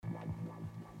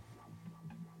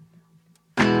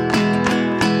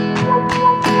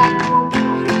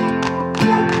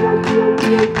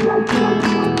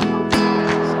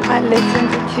listen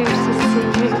to choose to see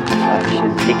you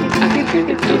flashing. I can hear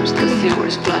the tubes, the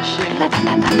sewers flashing.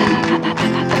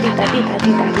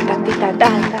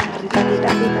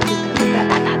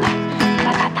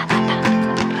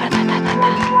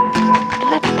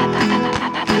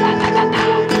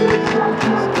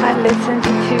 I listen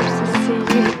to choose to see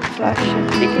you flashing.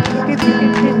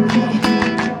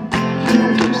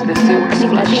 Tubes, the sewers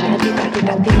flashing.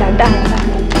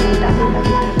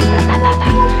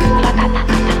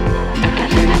 I can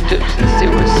hear the tubes, the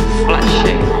sewers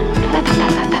flashing.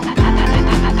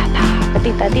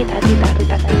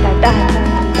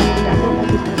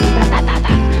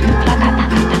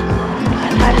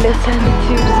 I listen to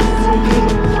choose to see you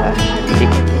flashing.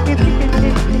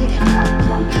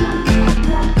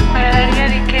 M'agradaria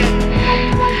dir que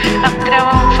em treu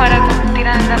un faracó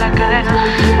tirant de la cadena,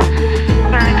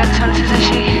 però ni tan sols és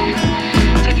així,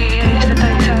 ja que ja he estat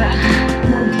avisada.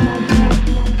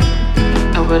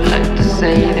 I would like to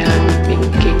say that I've been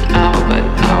kicked out, but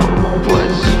I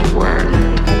was warned.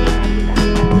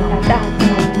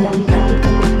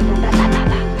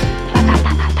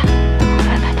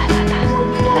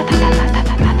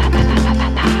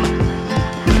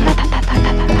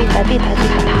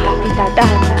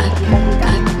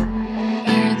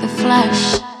 Hear the flash.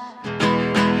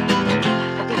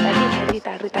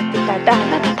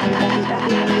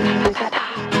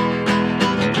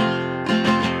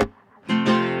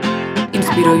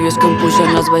 Inspiro i és que em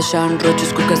pugen els baixants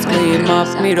rojos, cuques clima.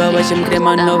 Miro a baix, em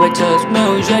cremen, no veig els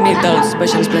meus genitals.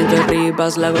 Baixants plens de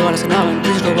ribes, la gola sonaven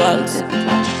crits globals.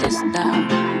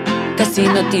 Que si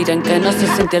no tiren, que no se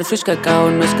senti el fluix que cau.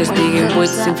 No és que estiguin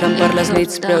buits, s'inflen per les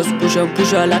nits. Preus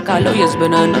puja la calor i es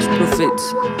venen els profits.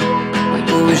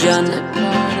 Pugen.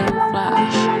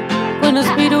 Quan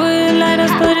aspiro en l'aire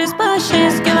els pedres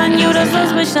baixes queden lliures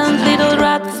els baixants. Little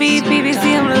rat feet,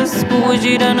 BBC amb les pues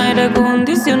giren aire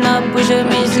condicionat. Puja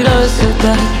més grossa,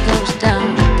 goes down.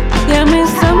 I a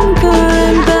més em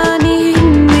quedem tant i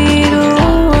miro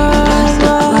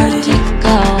avall.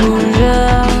 Puja.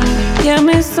 I a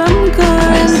més em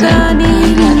quedem tant i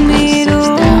miro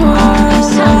avall.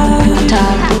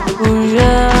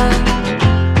 Puja.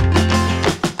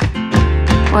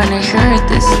 When I heard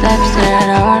the steps that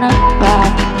are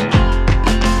above,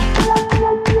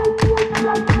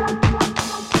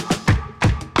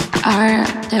 are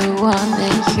the one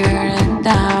that hear it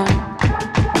down.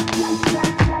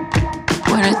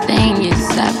 When a thing is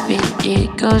up,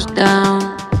 it goes down.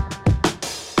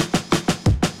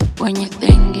 When you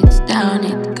think it's down,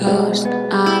 it goes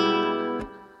up.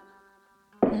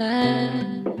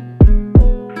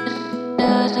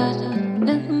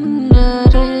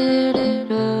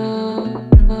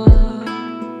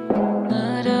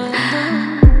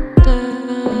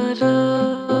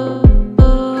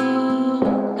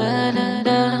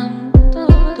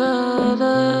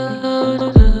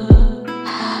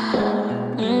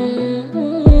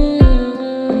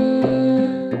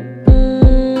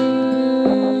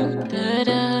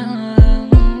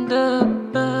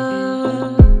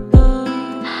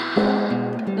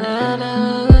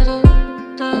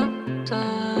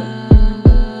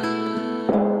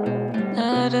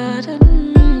 Da da da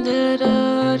da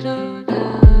da da.